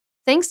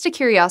Thanks to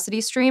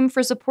CuriosityStream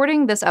for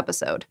supporting this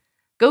episode.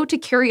 Go to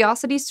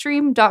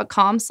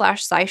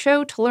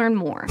curiositystream.com/scishow to learn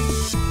more.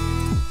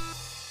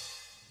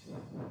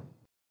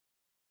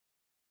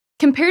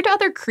 Compared to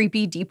other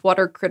creepy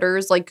deepwater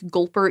critters like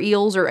gulper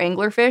eels or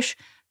anglerfish,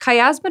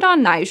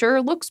 Chiasmodon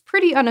niger looks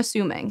pretty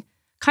unassuming,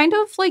 kind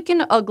of like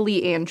an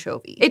ugly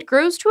anchovy. It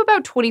grows to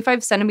about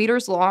 25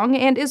 centimeters long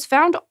and is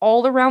found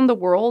all around the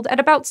world at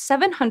about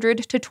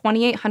 700 to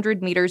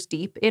 2,800 meters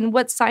deep in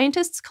what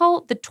scientists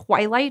call the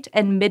twilight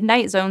and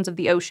midnight zones of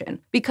the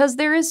ocean, because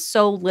there is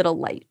so little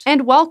light.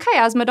 And while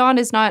Chiasmodon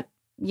is not,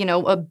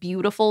 a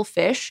beautiful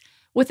fish,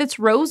 with its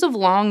rows of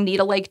long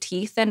needle-like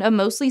teeth and a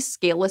mostly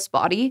scaleless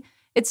body,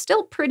 it's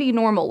still pretty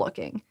normal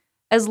looking,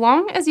 as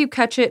long as you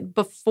catch it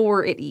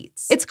before it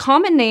eats. Its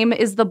common name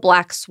is the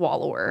black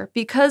swallower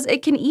because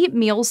it can eat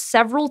meals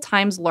several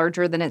times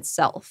larger than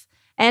itself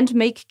and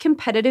make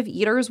competitive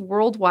eaters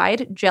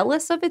worldwide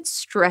jealous of its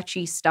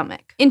stretchy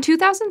stomach. In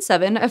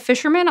 2007, a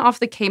fisherman off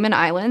the Cayman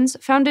Islands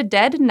found a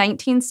dead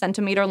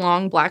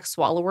 19-centimeter-long black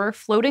swallower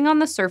floating on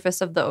the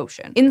surface of the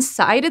ocean.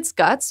 Inside its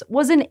guts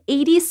was an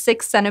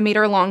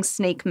 86-centimeter-long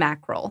snake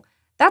mackerel.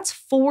 That's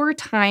 4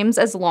 times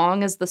as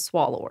long as the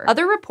swallower.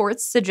 Other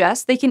reports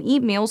suggest they can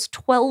eat meals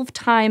 12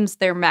 times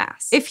their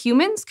mass. If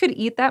humans could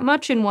eat that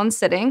much in one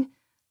sitting,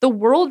 the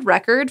world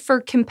record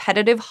for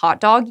competitive hot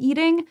dog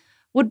eating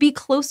would be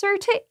closer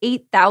to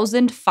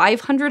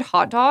 8,500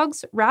 hot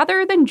dogs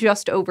rather than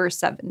just over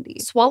 70.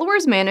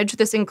 Swallowers manage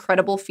this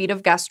incredible feat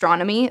of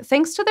gastronomy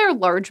thanks to their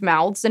large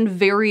mouths and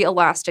very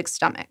elastic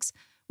stomachs,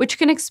 which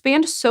can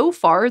expand so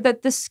far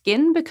that the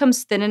skin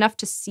becomes thin enough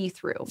to see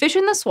through. Fish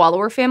in the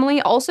swallower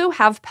family also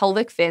have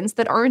pelvic fins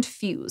that aren't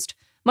fused,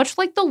 much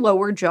like the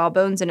lower jaw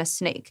bones in a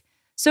snake,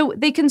 so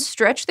they can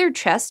stretch their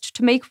chest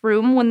to make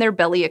room when their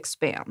belly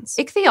expands.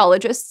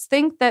 Ichthyologists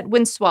think that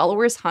when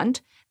swallowers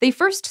hunt, they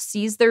first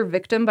seize their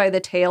victim by the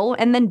tail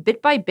and then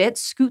bit by bit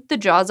scoot the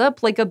jaws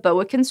up like a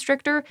boa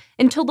constrictor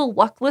until the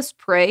luckless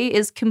prey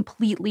is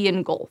completely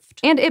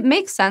engulfed. And it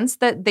makes sense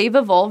that they've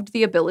evolved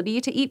the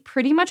ability to eat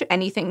pretty much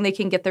anything they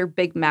can get their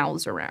big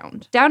mouths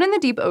around. Down in the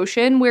deep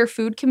ocean, where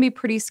food can be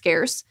pretty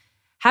scarce,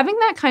 having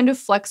that kind of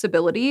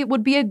flexibility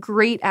would be a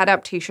great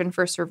adaptation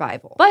for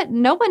survival. But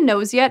no one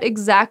knows yet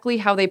exactly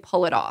how they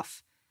pull it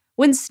off.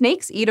 When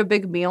snakes eat a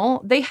big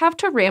meal, they have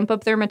to ramp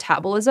up their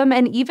metabolism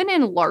and even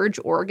enlarge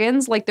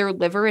organs like their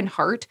liver and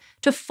heart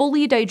to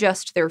fully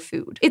digest their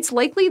food. It's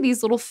likely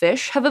these little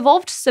fish have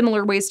evolved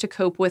similar ways to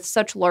cope with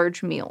such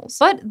large meals,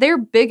 but their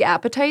big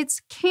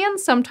appetites can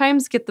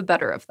sometimes get the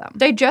better of them.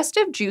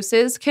 Digestive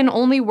juices can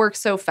only work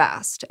so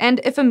fast,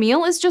 and if a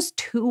meal is just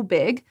too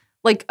big,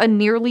 like a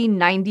nearly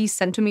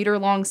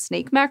 90-centimeter-long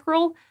snake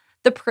mackerel,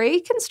 the prey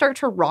can start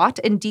to rot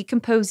and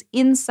decompose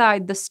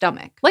inside the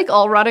stomach. Like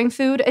all rotting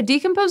food, a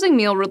decomposing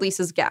meal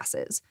releases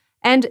gases,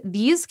 and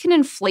these can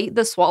inflate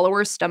the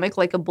swallower's stomach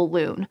like a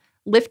balloon,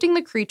 lifting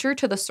the creature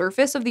to the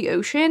surface of the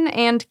ocean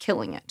and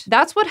killing it.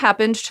 That's what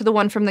happened to the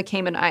one from the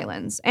Cayman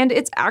Islands, and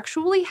it's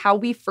actually how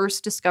we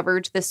first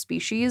discovered this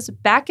species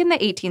back in the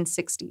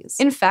 1860s.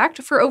 In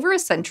fact, for over a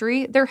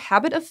century, their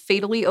habit of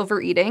fatally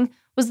overeating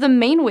was the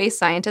main way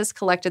scientists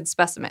collected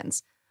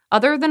specimens,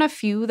 other than a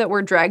few that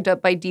were dragged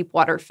up by deep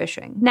water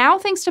fishing. Now,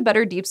 thanks to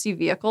better deep-sea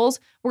vehicles,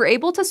 we're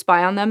able to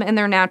spy on them in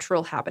their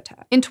natural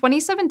habitat. In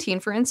 2017,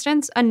 for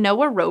instance, a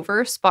NOAA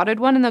rover spotted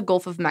one in the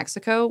Gulf of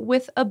Mexico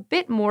with a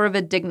bit more of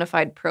a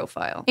dignified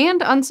profile. And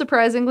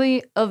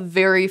unsurprisingly, a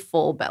very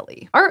full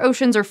belly. Our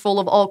oceans are full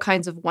of all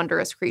kinds of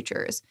wondrous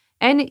creatures,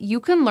 and you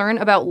can learn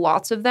about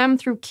lots of them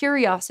through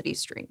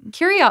CuriosityStream.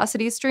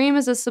 CuriosityStream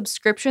is a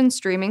subscription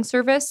streaming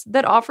service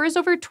that offers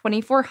over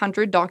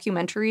 2,400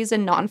 documentaries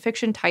and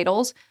nonfiction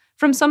titles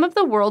from some of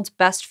the world's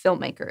best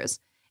filmmakers,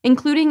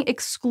 including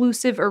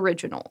exclusive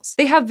originals.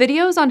 They have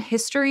videos on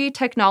history,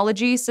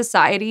 technology,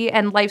 society,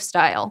 and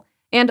lifestyle,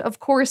 and of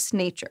course,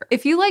 nature.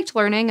 If you liked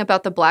learning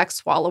about the black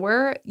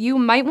swallower, you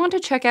might want to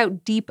check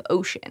out Deep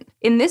Ocean.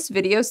 In this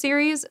video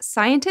series,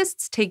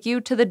 scientists take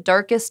you to the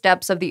darkest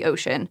depths of the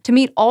ocean to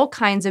meet all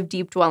kinds of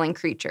deep-dwelling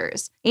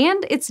creatures.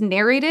 And it's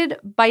narrated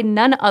by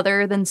none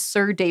other than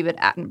Sir David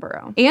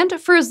Attenborough. And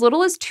for as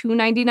little as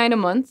 $2.99 a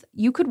month,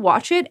 you could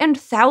watch it and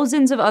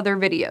thousands of other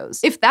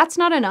videos. If that's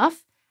not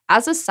enough,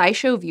 as a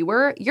SciShow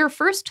viewer, your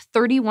first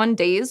 31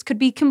 days could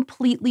be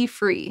completely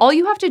free. All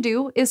you have to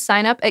do is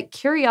sign up at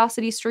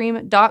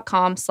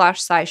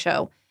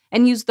curiositystream.com/SciShow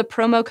and use the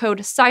promo code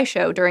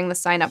SciShow during the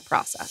sign-up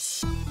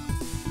process.